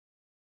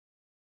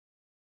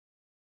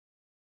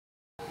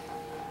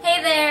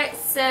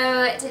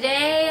So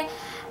today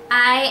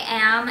I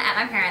am at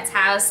my parents'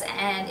 house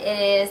and it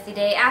is the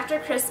day after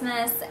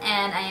Christmas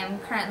and I am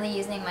currently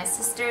using my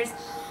sister's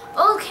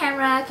old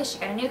camera because she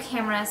got a new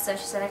camera, so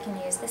she said I can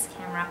use this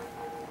camera.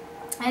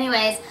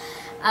 Anyways,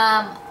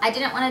 I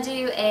didn't want to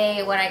do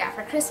a what I got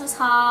for Christmas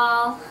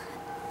haul,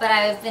 but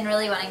I've been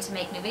really wanting to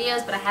make new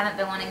videos, but I haven't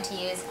been wanting to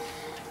use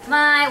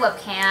my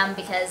webcam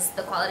because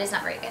the quality is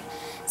not very good.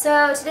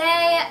 So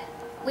today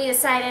I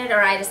decided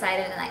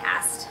and I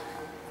asked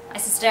my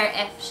sister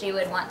if she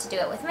would want to do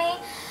it with me.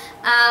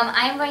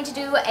 I am going to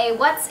do a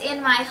what's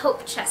in my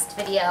hope chest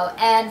video,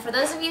 and for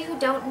those of you who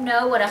don't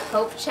know what a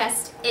hope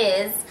chest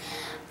is,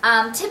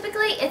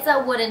 typically it's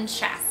a wooden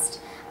chest,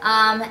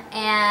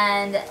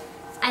 and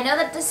I know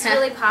that this is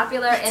really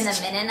popular in the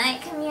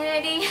Mennonite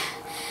community.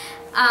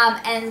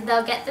 And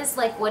they'll get this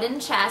like wooden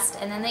chest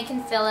and then they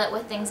can fill it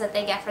with things that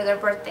they get for their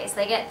birthdays.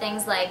 They get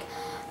things like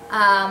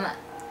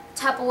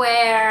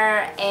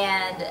Tupperware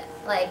and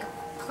like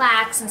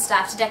plaques and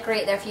stuff to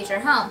decorate their future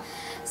home.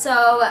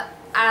 So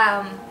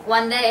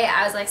one day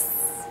I was like,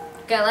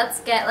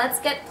 let's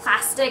get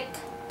plastic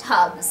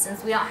tubs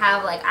since we don't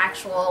have like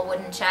actual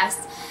wooden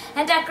chests,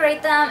 and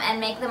decorate them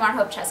and make them our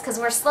hope chests, because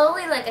we're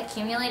slowly like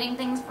accumulating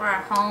things for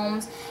our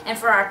homes and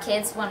for our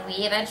kids when we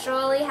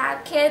eventually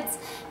have kids.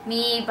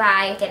 Me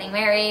by getting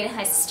married,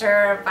 my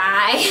sister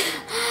by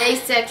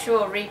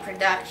asexual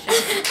reproduction.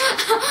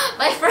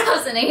 by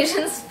frozen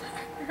Asian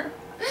sperm.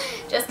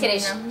 Just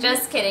kidding,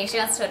 just kidding. She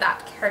wants to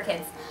adopt her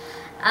kids.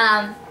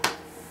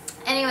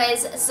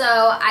 Anyways, so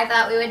I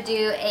thought we would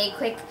do a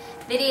quick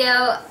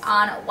video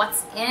on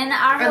what's in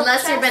our hope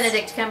Unless chest. you're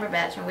Benedict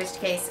Cumberbatch, in which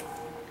case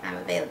I'm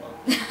available.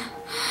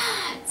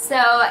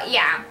 So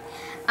yeah,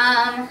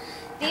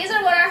 these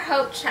are what our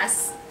hope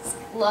chests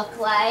look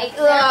like.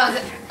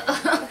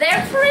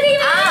 They're pretty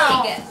big.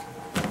 Ow.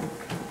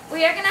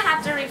 We are gonna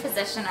have to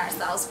reposition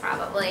ourselves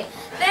probably.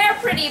 They're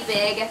pretty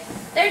big.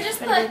 They're just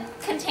the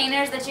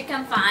containers that you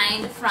can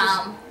find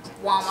from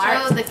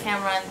Walmart. Show the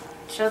camera and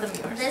show them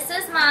yours. This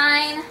is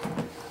mine.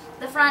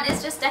 The front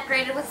is just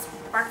decorated with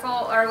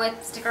sparkle or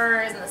with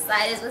stickers, and the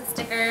side is with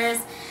stickers.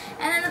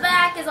 And then the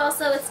back is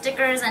also with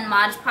stickers and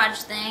Mod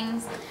Podge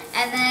things.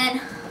 And then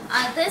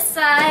on this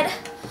side,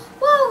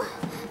 woo,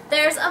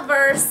 there's a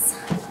verse.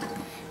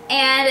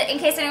 And in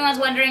case anyone's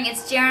wondering,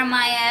 it's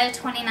Jeremiah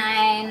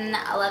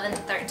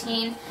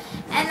 29:11-13.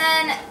 And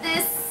then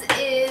this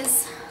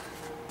is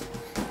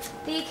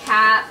the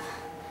cap.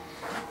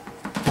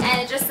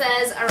 And it just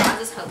says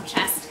Araz's Hope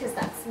Chest, because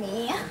that's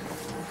me.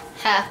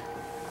 Ha.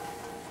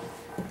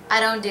 I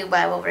don't do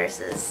Bible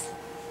verses.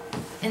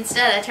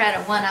 Instead, I try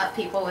to one-up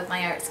people with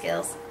my art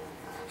skills.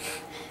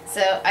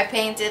 So I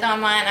painted on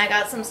mine. I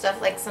got some stuff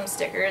like some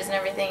stickers and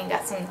everything, and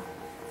got some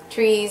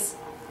trees.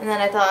 And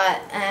then I thought,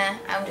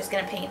 I'm just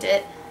gonna paint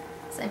it.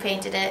 So I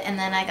painted it, and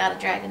then I got a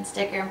dragon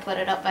sticker and put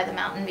it up by the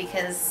mountain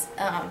because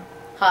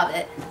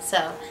Hobbit.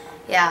 So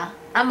yeah,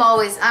 I'm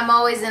always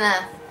in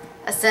a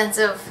sense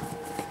of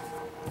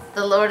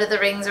the Lord of the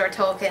Rings or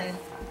Tolkien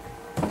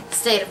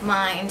state of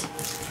mind.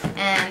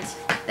 And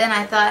then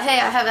I thought, hey,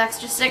 I have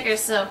extra stickers,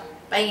 so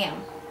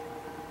bam.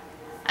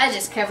 I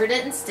just covered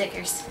it in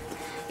stickers.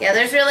 Yeah,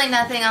 there's really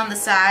nothing on the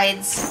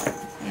sides.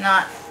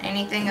 Not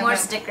anything. More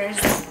stickers.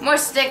 More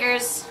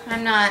stickers.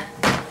 I'm not.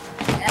 I'm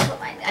gonna put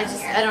mine down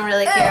here. I don't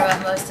really care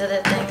about most of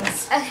the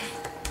things. Okay.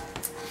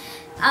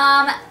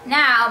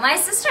 Now my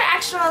sister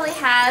actually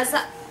has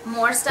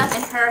more stuff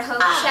in her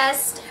hope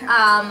chest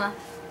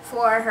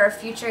for her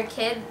future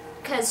kid,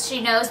 because she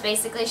knows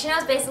basically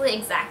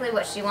exactly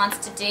what she wants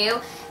to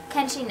do.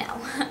 Can she know?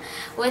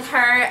 With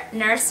her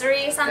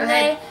nursery someday. Go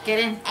ahead, get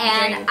in.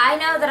 And I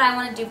know that I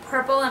want to do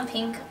purple and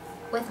pink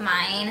with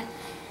mine.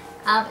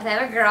 Because I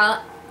have a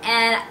girl,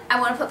 and I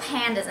want to put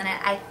pandas in it,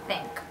 I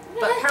think.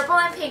 But purple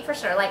and pink for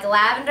sure, like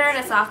lavender and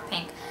a soft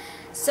pink.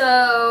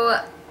 So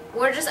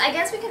I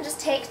guess we can just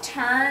take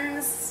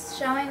turns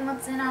showing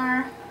what's in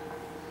our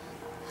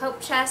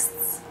hope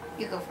chests.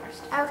 You go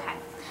first. Okay.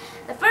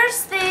 The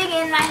first thing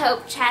in my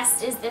hope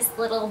chest is this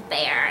little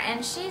bear,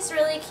 and she's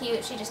really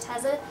cute. She just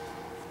has a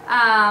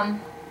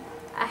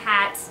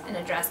hat and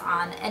a dress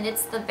on, and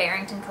it's the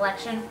Barrington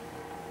collection,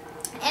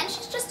 and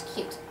she's just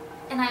cute.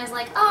 And I was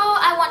like, oh,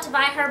 I want to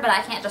buy her, but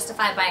I can't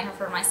justify buying her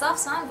for myself,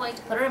 so I'm going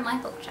to put her in my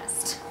hope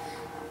chest.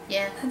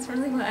 Yeah, That's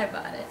really why I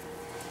bought it.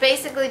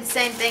 basically the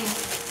same thing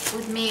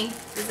with me,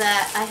 is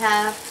that I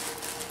have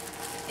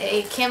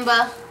a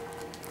Kimba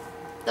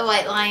the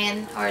White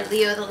Lion, or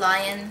Leo the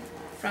Lion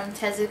from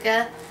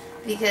Tezuka,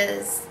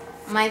 because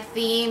my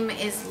theme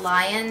is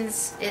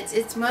lions.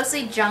 It's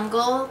mostly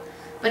jungle,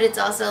 but it's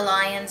also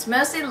lions.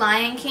 Mostly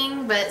Lion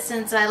King, but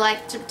since I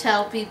like to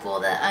tell people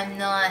that I'm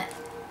not,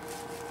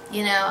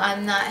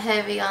 I'm not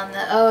heavy on the,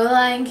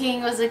 Lion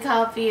King was a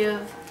copy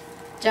of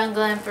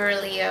Jungle Emperor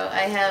Leo,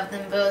 I have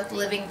them both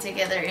living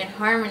together in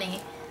harmony.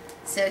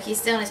 So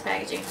he's still in his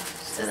packaging,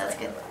 so that's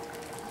good.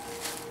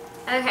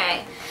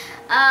 Okay.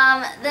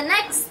 The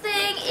next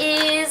thing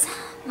is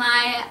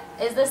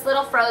this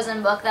little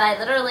Frozen book that I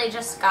literally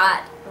just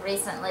got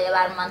recently,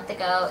 about a month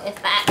ago,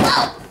 if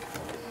that.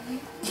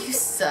 You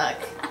suck.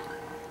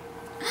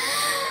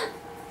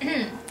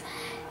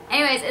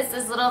 Anyways, it's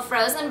this little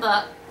Frozen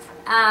book.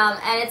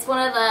 And it's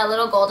one of the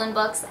little golden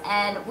books,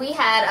 and we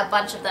had a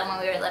bunch of them when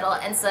we were little,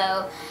 and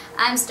so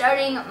I'm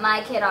starting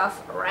my kid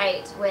off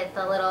right with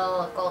the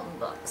little golden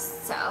books.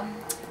 So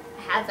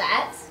I have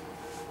that.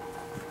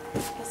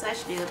 Guess I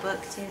should do the book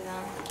too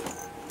then.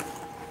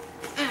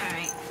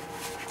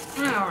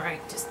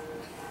 Alright, just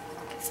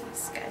get some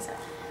disguise out.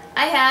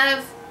 I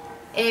have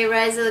a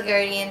Rise of the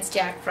Guardians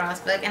Jack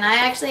Frost book, and I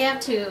actually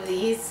have two of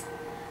these.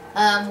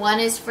 One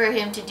is for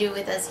him to do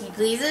with as he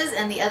pleases,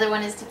 and the other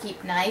one is to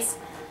keep nice.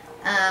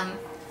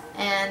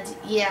 And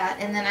yeah,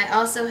 and then I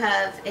also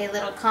have a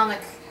little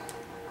comic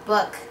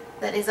book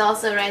that is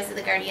also Rise of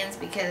the Guardians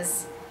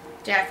because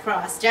Jack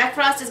Frost. Jack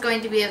Frost is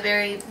going to be a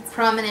very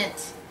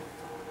prominent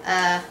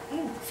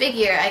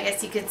figure, I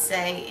guess you could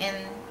say, in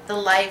the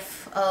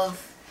life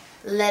of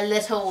the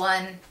little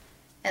one,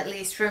 at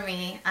least for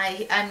me.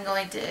 I'm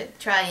going to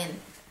try and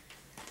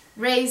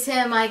raise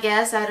him, I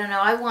guess. I don't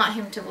know. I want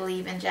him to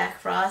believe in Jack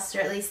Frost,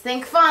 or at least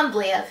think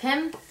fondly of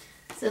him.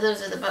 So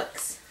those are the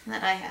books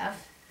that I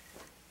have.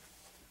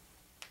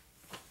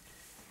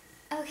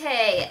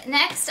 Okay,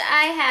 next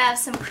I have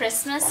some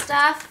Christmas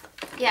stuff.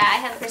 Yeah, I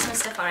have Christmas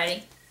stuff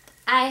already.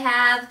 I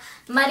have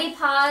Muddy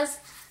Paws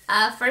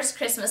First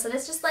Christmas, and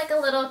it's just like a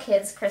little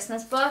kid's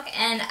Christmas book,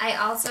 and I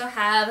also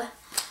have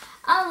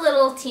a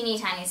little teeny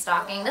tiny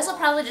stocking. This will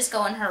probably just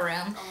go in her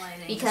room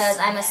because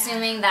I'm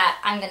assuming that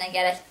I'm going to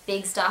get a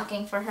big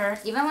stocking for her,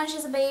 even when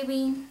she's a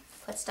baby,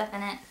 put stuff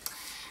in it.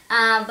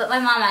 But my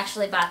mom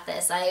actually bought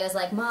this. I was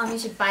like, Mom, you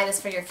should buy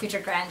this for your future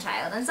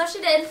grandchild, and so she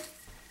did.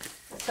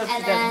 Hope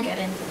she doesn't get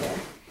into there.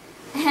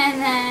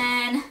 And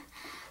then,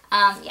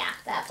 yeah,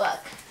 that book.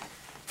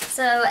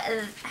 So,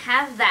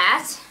 have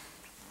that.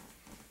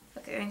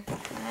 Okay,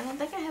 I don't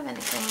think I have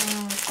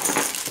anything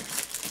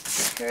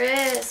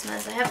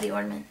Christmas. I have the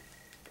ornament.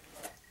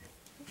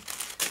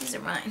 These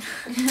are mine.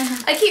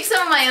 I keep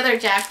some of my other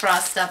Jack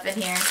Frost stuff in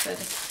here, so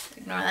just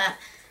ignore that.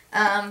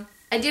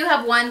 I do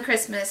have one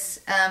Christmas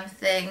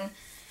thing,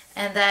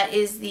 and that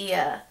is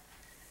the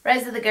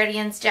Rise of the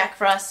Guardians Jack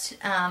Frost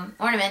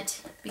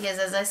ornament, because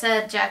as I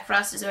said, Jack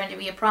Frost is going to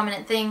be a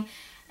prominent thing,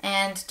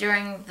 and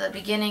during the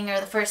beginning or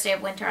the first day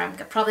of winter, I'm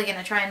probably going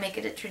to try and make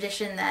it a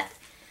tradition that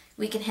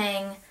we can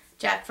hang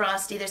Jack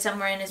Frost either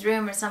somewhere in his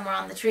room or somewhere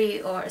on the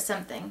tree or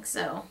something,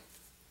 so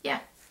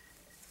yeah.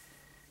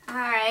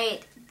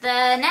 Alright,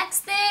 the next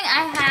thing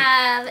I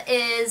have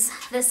is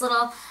this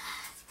little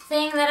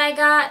thing that I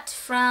got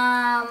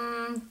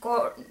from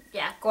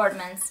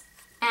Gordman's.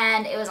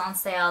 And it was on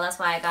sale, that's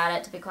why I got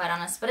it, to be quite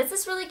honest. But it's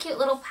this really cute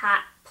little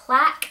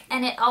plaque,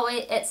 and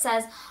it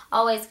says,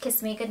 always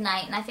kiss me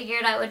goodnight. And I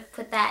figured I would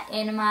put that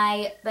in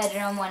my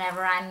bedroom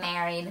whenever I'm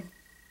married.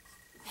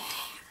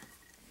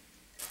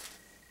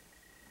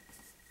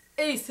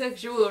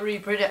 Asexual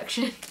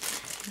reproduction.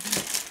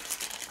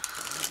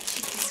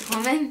 This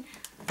woman,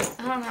 I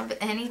don't have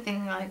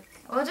anything like...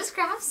 Well, just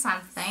grab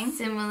something.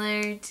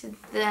 Similar to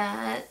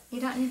that. You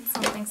don't need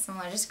something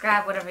similar, just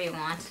grab whatever you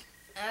want.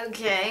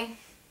 Okay.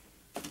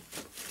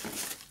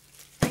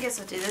 I guess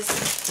I'll do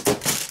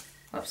this.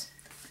 Whoops.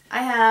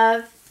 I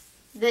have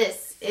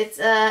this. It's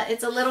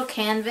a little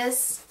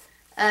canvas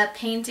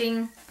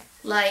painting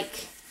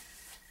like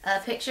a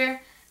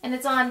picture, and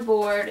it's on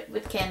board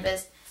with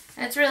canvas,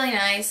 and it's really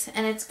nice,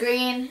 and it's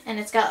green, and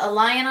it's got a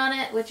lion on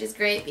it, which is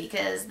great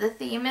because the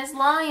theme is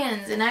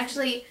lions, and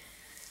actually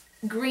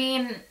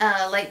green,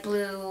 light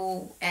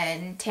blue,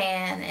 and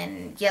tan,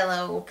 and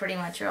yellow pretty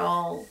much are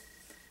all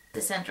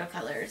the central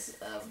colors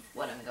of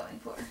what I'm going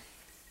for.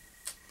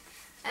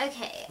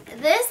 Okay,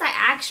 this I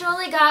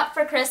actually got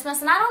for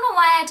Christmas, and I don't know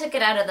why I took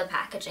it out of the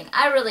packaging.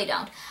 I really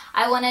don't.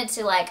 I wanted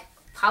to like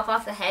pop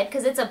off the head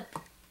because it's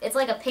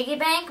like a piggy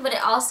bank, but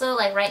it also,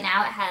 like right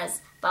now, it has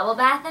bubble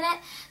bath in it.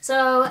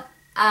 So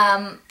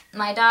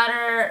my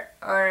daughter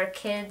or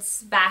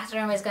kid's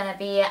bathroom is going to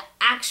be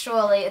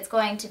it's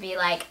going to be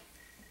like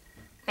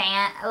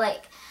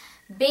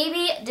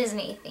baby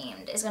Disney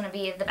themed is going to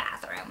be the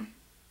bathroom.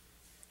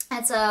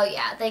 And so,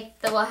 yeah,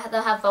 they'll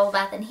have bubble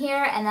bath in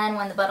here, and then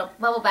when the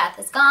bubble bath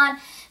is gone,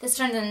 this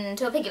turns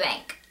into a piggy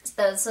bank,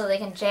 so they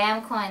can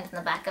jam coins in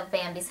the back of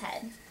Bambi's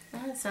head.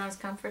 Oh, that sounds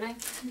comforting.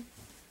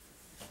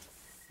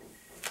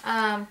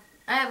 I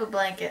have a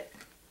blanket.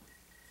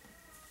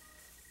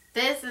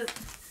 This is...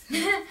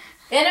 in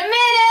a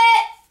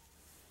minute!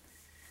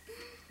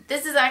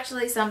 This is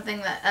actually something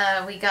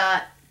that we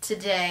got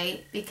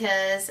today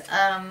because...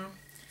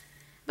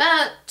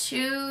 about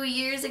 2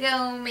 years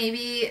ago,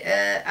 maybe,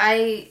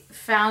 I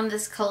found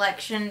this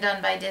collection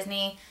done by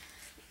Disney,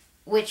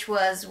 which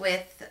was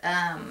with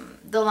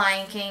The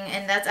Lion King,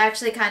 and that's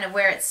actually kind of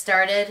where it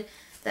started,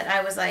 that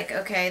I was like,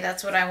 okay,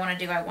 that's what I want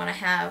to do. I want to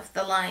have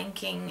The Lion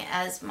King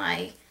as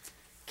my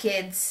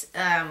kids'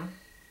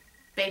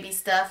 baby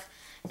stuff,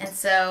 and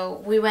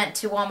so we went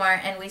to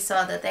Walmart, and we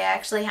saw that they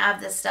actually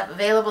have this stuff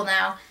available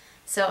now,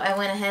 so I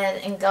went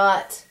ahead and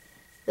got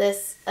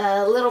this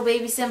little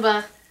baby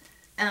Simba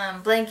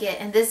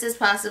blanket, and this is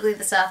possibly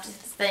the softest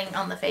thing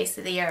on the face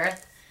of the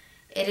earth.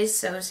 It is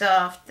so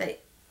soft that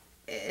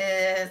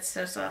It's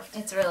so soft.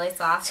 It's really It's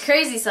soft.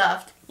 crazy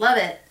soft. Love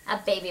it. A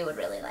baby would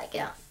really like it.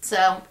 Yeah.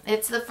 So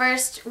it's the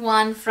first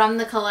one from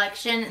the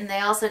collection, and they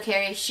also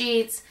carry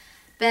sheets,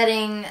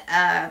 bedding,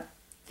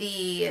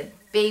 the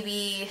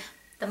baby,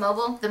 The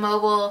mobile? the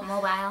mobile.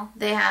 Mobile.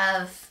 They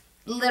have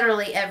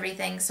literally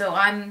everything. So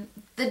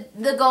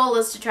the goal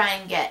is to try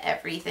and get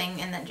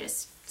everything and then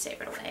just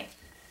save it away.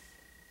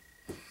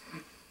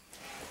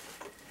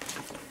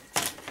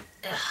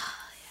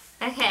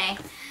 Okay.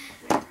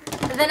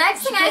 The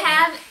next thing I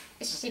have,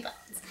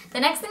 the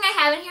next thing I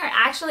have in here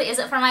actually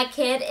isn't for my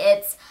kid.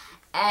 It's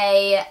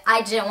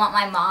I didn't want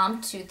my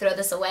mom to throw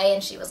this away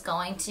and she was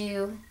going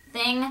to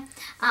thing.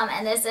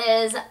 And this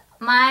is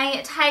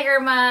my tiger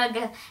mug,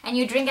 and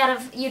you drink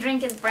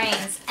his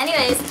brains.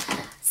 Anyways,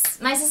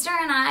 my sister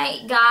and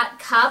I got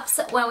cups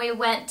when we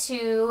went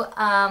to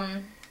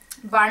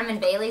Barnum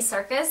and Bailey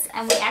Circus,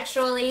 and we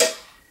actually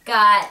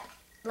got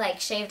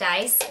like shaved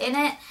ice in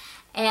it.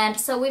 And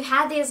so we've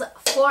had these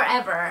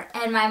forever,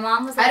 and my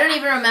mom was like... I don't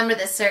even remember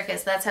this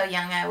circus. That's how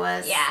young I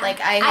was. Yeah.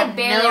 Like, I have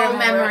barely no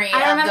remember. memory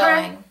I of remember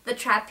going. the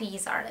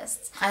trapeze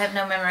artists. I have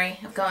no memory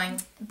of going.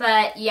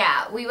 But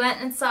yeah, we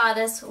went and saw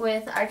this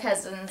with our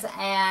cousins,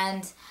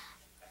 and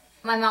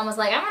my mom was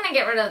like, I'm going to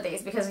get rid of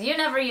these because you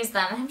never use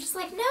them. And I'm just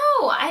like,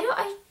 no, I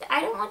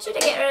don't want you to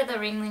get rid of the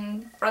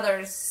Ringling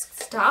Brothers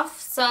stuff.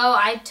 So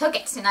I took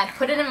it, and I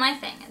put it in my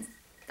thing, and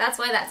that's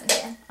why that's in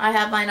here. I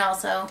have mine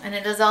also, and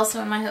it is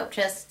also in my hope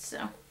chest,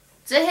 so.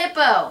 It's a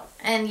hippo,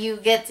 and you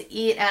get to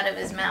eat out of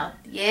his mouth.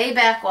 Yay,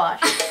 backwash.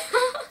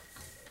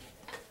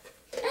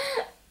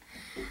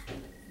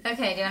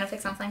 Okay, do you want to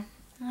pick something?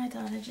 I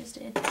thought I just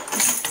did.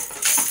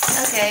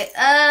 Okay,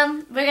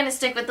 we're gonna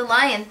stick with the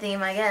lion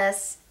theme, I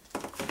guess.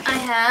 I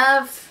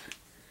have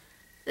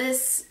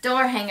this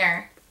door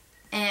hanger,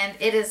 and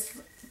it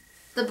is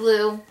the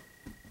blue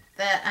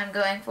that I'm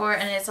going for,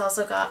 and it's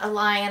also got a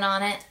lion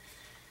on it,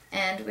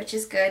 and which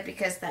is good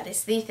because that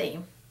is the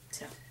theme.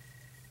 So,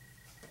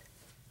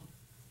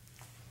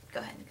 go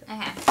ahead.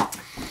 Okay.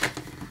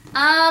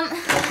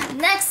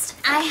 Next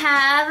I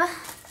have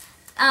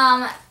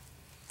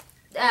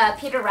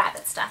Peter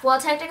Rabbit stuff. Well,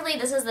 technically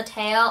this is the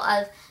tale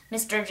of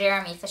Mr.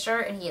 Jeremy Fisher,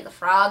 and he is a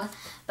frog.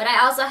 But I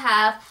also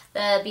have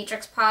the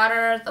Beatrix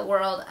Potter, The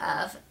World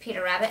of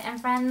Peter Rabbit and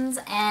Friends.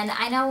 And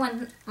I know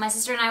when my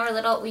sister and I were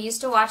little, we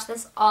used to watch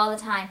this all the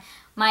time.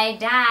 My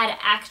dad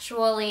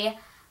actually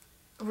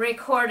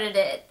recorded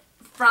it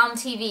from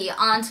TV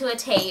onto a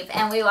tape,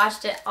 and we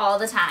watched it all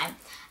the time.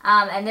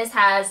 And this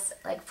has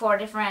like 3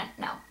 different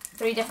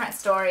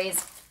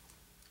stories.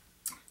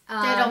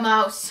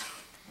 Tittlemouse.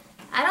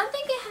 I don't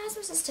think it has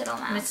Mrs.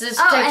 Tittlemouse. Mrs.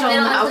 Oh, and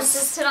Tittlemouse.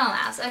 Mrs.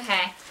 Tittlemouse.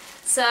 Okay.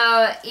 So,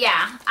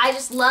 yeah. I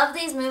just love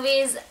these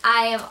movies.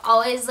 I have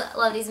always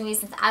loved these movies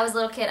since I was a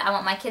little kid. I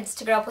want my kids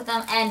to grow up with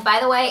them. And, by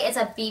the way, it's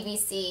a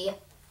BBC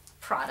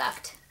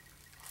product.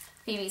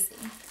 BBC.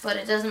 But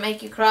it doesn't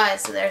make you cry,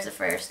 so there's a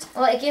first.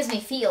 Well, it gives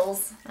me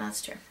feels.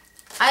 That's true.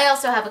 I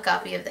also have a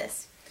copy of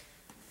this.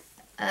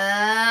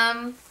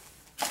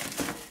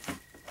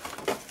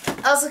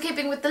 Also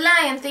keeping with the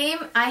lion theme,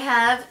 I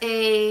have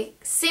a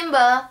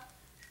Simba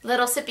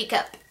little sippy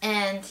cup.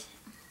 And,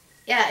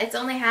 yeah, it's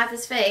only half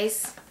his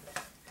face.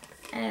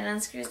 And it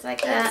unscrews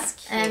like that. That's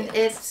cute. And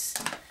it's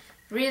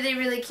really,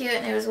 really cute.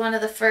 And it was one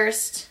of the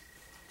first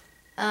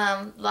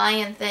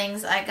lion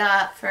things I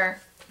got for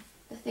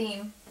the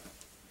theme.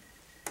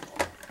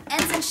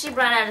 And since she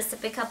brought out a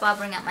sippy cup, I'll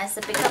bring out my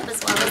sippy cup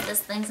as well as this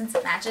thing since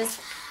it matches.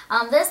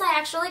 This I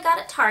actually got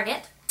at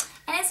Target.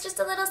 And it's just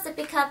a little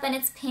sippy cup, and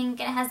it's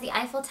pink, and it has the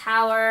Eiffel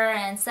Tower,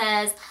 and it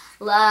says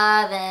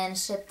love and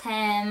je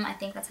t'aime. I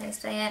think that's how you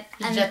say it.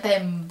 And Je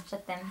t'aime. Je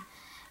t'aime.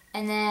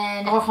 And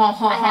then Oh, ho,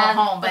 ho, I have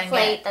ho, ho, the bang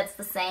plate it. that's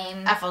the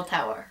same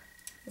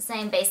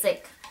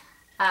basic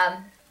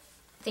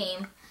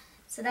theme.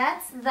 So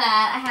that's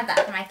that. I have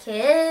that for my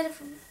kid.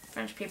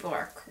 French people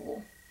are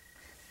cool.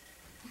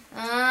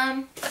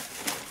 I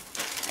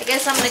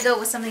guess I'm gonna go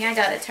with something I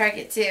got at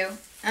Target too.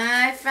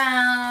 I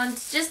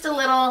found just a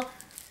little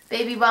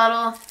baby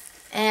bottle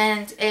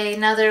and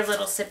another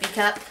little sippy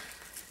cup.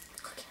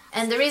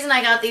 And the reason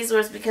I got these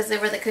was because they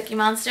were the Cookie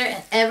Monster,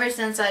 and ever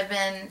since I've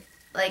been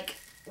like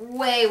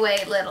way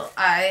little,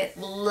 I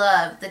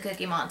love the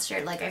Cookie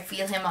Monster. Like, I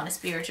feel him on a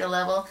spiritual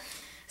level.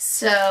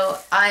 So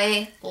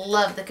I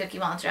love the Cookie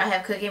Monster. I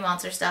have Cookie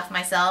Monster stuff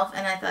myself,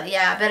 and I thought,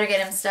 yeah, I better get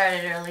him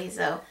started early.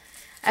 So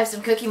I have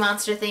some Cookie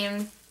Monster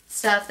themed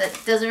stuff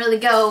that doesn't really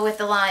go with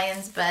the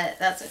lions, but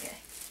that's okay.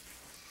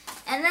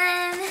 And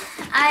then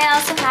I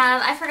also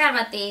have, I forgot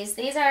about these.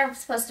 These are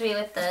supposed to be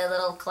with the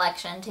little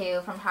collection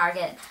too from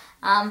Target.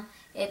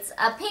 It's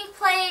a pink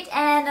plate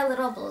and a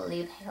little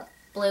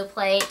blue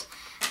plate.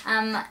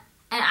 And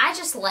I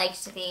just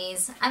liked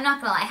these. I'm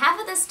not gonna lie, half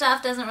of this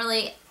stuff doesn't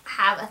really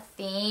have a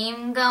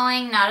theme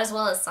going, not as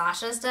well as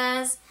Sasha's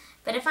does.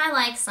 But if I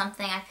like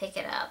something, I pick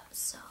it up.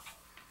 So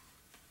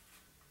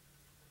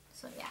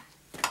yeah.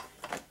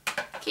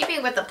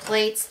 Keeping with the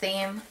plates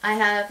theme, I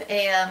have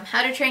a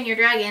How to Train Your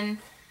Dragon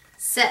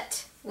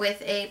set with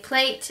a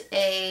plate,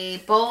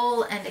 a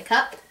bowl, and a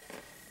cup.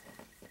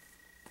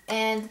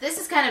 And this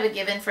is kind of a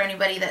given for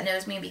anybody that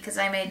knows me because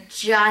I'm a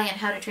giant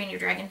How to Train Your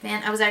Dragon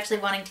fan. I was actually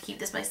wanting to keep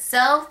this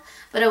myself,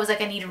 but I was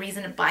like, I need a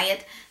reason to buy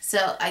it.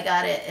 So I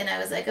got it, and I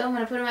was like, oh, I'm going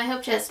to put it in my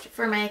hope chest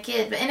for my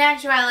kid. But in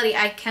actuality,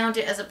 I count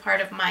it as a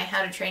part of my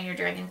How to Train Your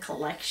Dragon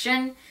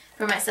collection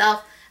for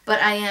myself.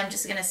 But I am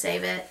just going to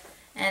save it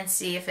and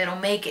see if it'll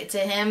make it to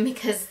him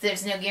because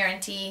there's no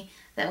guarantee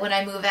that when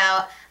I move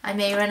out, I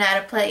may run out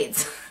of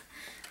plates.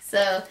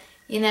 So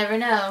you never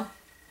know.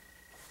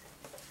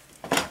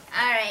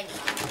 Alrighty.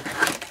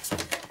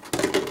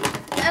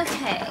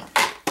 Okay.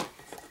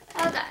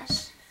 Oh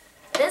gosh.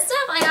 This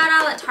stuff I got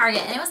all at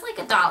Target and it was like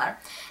 $1.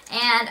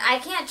 And I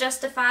can't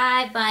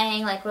justify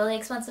buying like really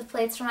expensive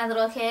plates for my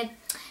little kid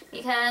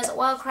because,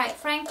 well, quite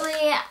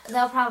frankly,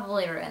 they'll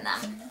probably ruin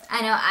them.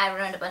 I know I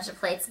ruined a bunch of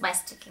plates by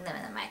sticking them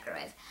in the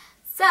microwave.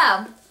 So,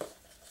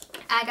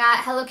 I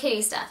got Hello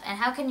Kitty stuff. And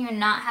how can you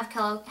not have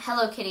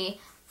Hello Kitty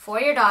for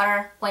your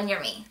daughter when you're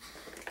me?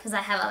 Because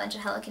I have a bunch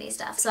of Hello Kitty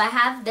stuff. So I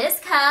have this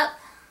cup.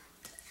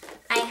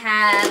 I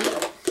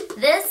have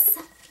this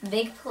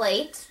big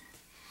plate.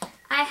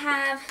 I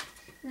have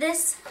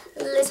this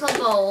little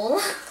bowl.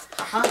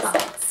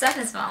 Stuff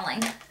is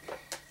falling.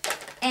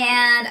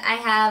 And I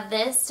have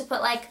this to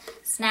put like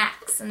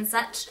snacks and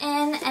such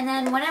in. And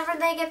then whenever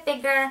they get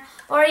bigger,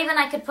 or even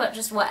I could put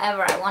just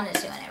whatever I wanted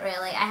to in it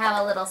really. I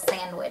have a little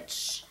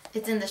sandwich.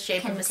 It's in the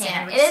shape of a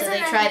sandwich, so they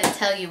try to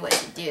tell you what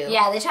to do.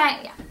 Yeah, they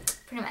try, yeah,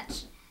 pretty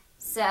much.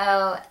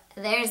 So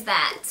there's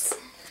that.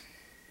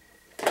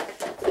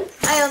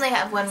 I only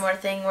have one more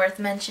thing worth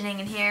mentioning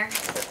in here,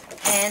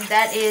 and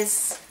that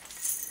is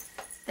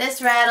this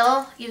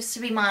rattle used to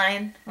be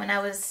mine when I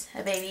was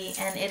a baby,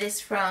 and it is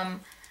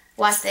from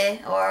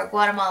Guate, or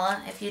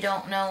Guatemala, if you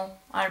don't know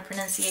our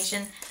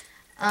pronunciation.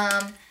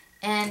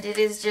 And it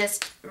is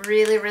just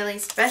really, really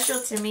special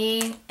to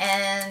me,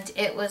 and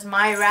it was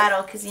my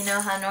rattle, because you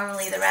know how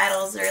normally the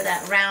rattles are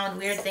that round,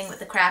 weird thing with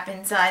the crap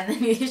inside, and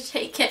then you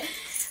shake it.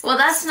 Well,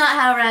 that's not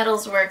how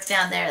rattles work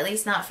down there, at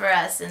least not for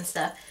us and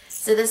stuff.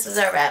 So this is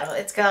our rattle.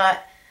 It's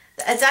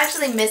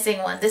actually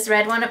missing one. This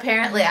red one,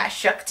 apparently, I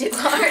shook too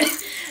hard.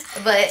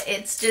 But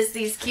it's just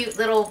these cute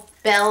little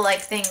bell-like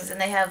things, and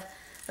they have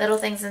little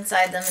things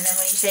inside them, and then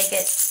when you shake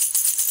it,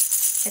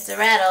 it's a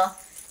rattle.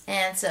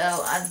 And so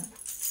I'm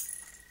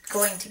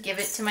going to give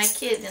it to my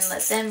kid and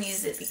let them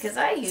use it because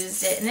I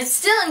used it, and it's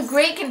still in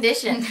great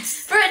condition.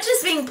 For it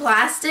just being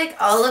plastic,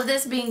 all of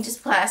this being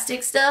just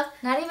plastic stuff.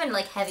 Not even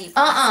like heavy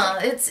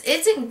plastic.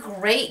 It's in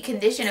great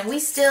condition, and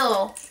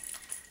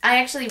I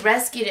actually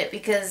rescued it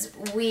because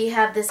we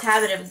have this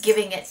habit of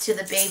giving it to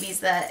the babies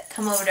that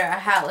come over to our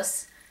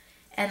house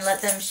and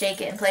let them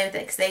shake it and play with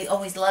it because they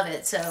always love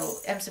it. So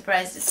I'm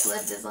surprised it's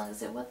lived as long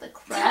as it. What the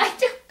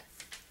crap?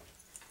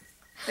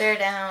 Bear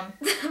down.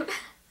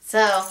 So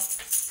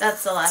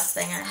that's the last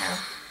thing I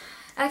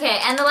have.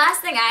 Okay, and the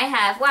last thing I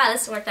have, wow,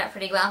 this worked out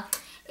pretty well,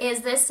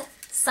 is this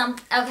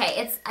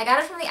I got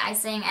it from the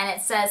icing, and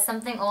it says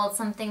something old,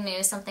 something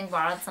new, something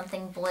borrowed,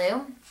 something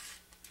blue.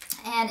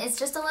 And it's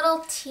just a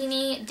little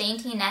teeny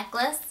dainty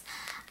necklace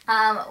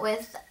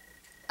with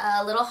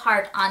a little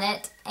heart on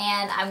it,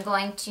 and I'm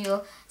going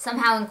to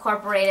somehow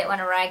incorporate it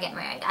whenever I get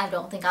married. I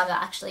don't think I'm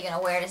actually going to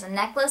wear it as a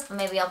necklace, but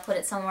maybe I'll put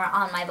it somewhere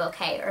on my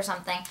bouquet or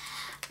something.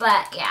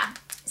 But yeah,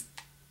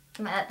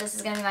 this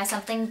is going to be my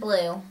something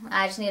blue.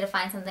 I just need to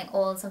find something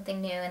old,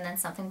 something new, and then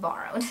something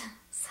borrowed.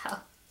 So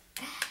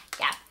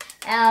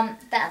yeah,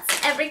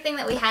 that's everything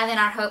that we have in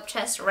our hope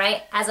chest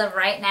as of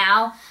right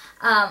now.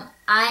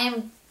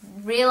 I'm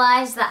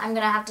realized that I'm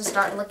going to have to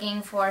start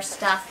looking for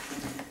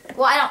stuff.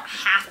 Well, I don't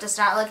have to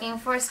start looking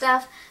for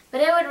stuff,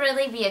 but it would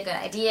really be a good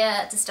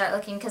idea to start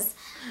looking because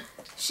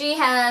she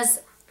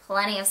has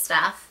plenty of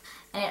stuff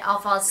and it all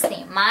falls to the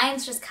same.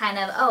 Mine's just kind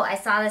of, oh, I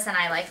saw this and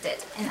I liked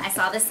it, and I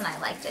saw this and I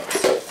liked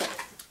it.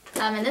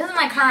 And this is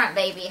my current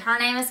baby. Her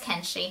name is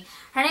Kenshi.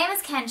 Her name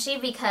is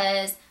Kenshi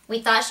because we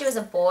thought she was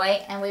a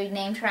boy, and we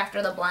named her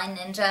after the blind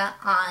ninja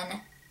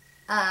on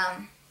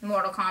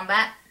Mortal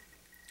Kombat.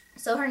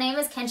 So her name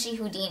is Kenshi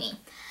Houdini.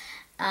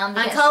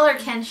 I call her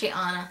Kenshi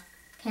Anna.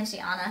 Kenshi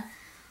Anna.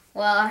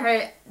 Well,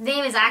 her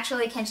name is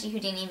actually Kenshi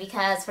Houdini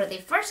because for the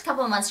first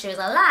couple of months she was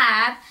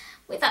alive,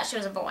 we thought she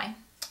was a boy.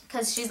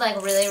 Because she's like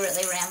really,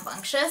 really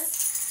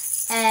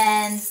rambunctious.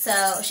 And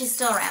so she's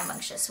still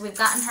rambunctious. We've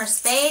gotten her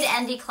spayed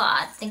and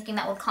declawed, thinking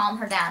that would calm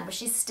her down. But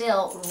she's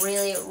still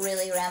really,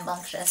 really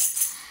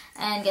rambunctious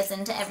and gets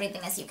into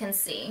everything, as you can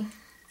see.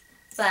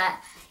 But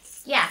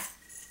yeah.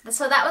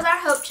 So that was our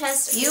hope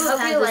chest. You have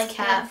had this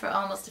cat for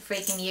almost a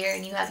freaking year,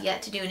 and you have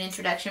yet to do an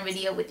introduction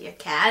video with your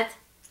cat.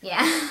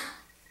 Yeah.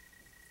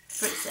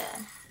 Pretty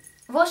sad.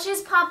 Well,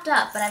 she's popped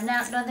up, but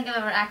don't think I've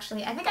ever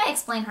actually. I think I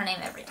explain her name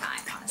every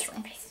time,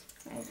 honestly.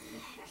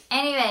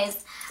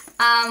 Anyways,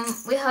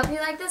 we hope you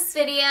like this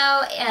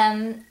video.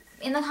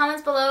 In the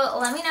comments below,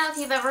 let me know if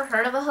you've ever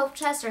heard of a hope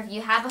chest or if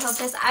you have a hope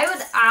chest. I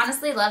would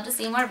honestly love to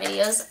see more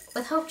videos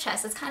with hope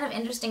chests. It's kind of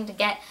interesting to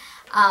get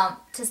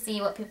to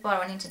see what people are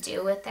wanting to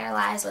do with their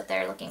lives, what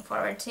they're looking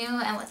forward to,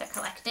 and what they're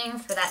collecting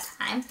for that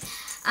time.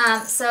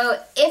 So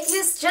if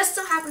you just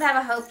so happen to have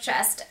a hope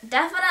chest,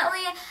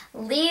 definitely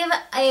leave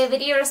a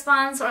video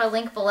response or a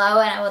link below,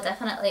 and I will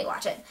definitely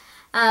watch it.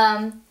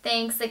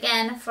 Thanks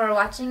again for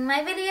watching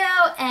my video,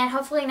 and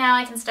hopefully now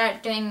I can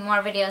start doing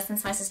more videos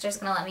since my sister's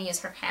going to let me use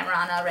her camera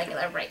on a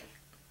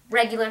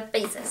regular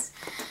basis.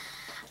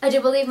 I do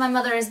believe my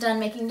mother is done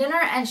making dinner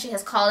and she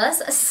has called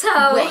us,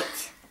 so...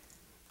 Wait.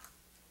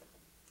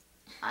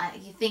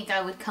 You think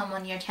I would come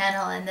on your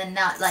channel and then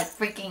not like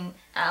freaking...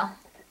 Oh.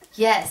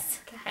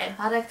 Yes. Go ahead.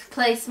 Product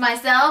place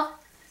myself.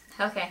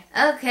 Okay.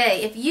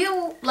 Okay, if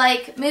you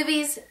like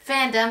movies,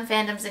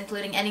 fandoms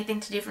including anything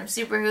to do from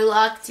Super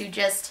Hulock to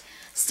just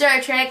Star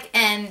Trek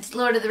and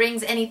Lord of the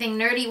Rings, anything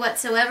nerdy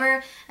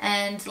whatsoever,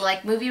 and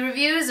like movie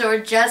reviews, or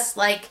just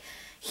like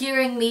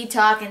hearing me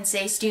talk and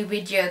say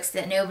stupid jokes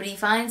that nobody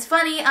finds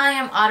funny, I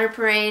am Otter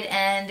Parade,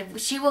 and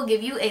she will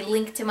give you a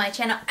link to my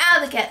channel.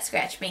 Ow, the cat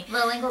scratched me.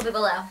 The link will be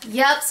below.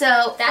 Yep,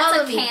 so That's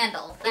follow a me.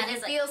 candle. That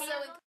is a feels candle.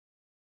 so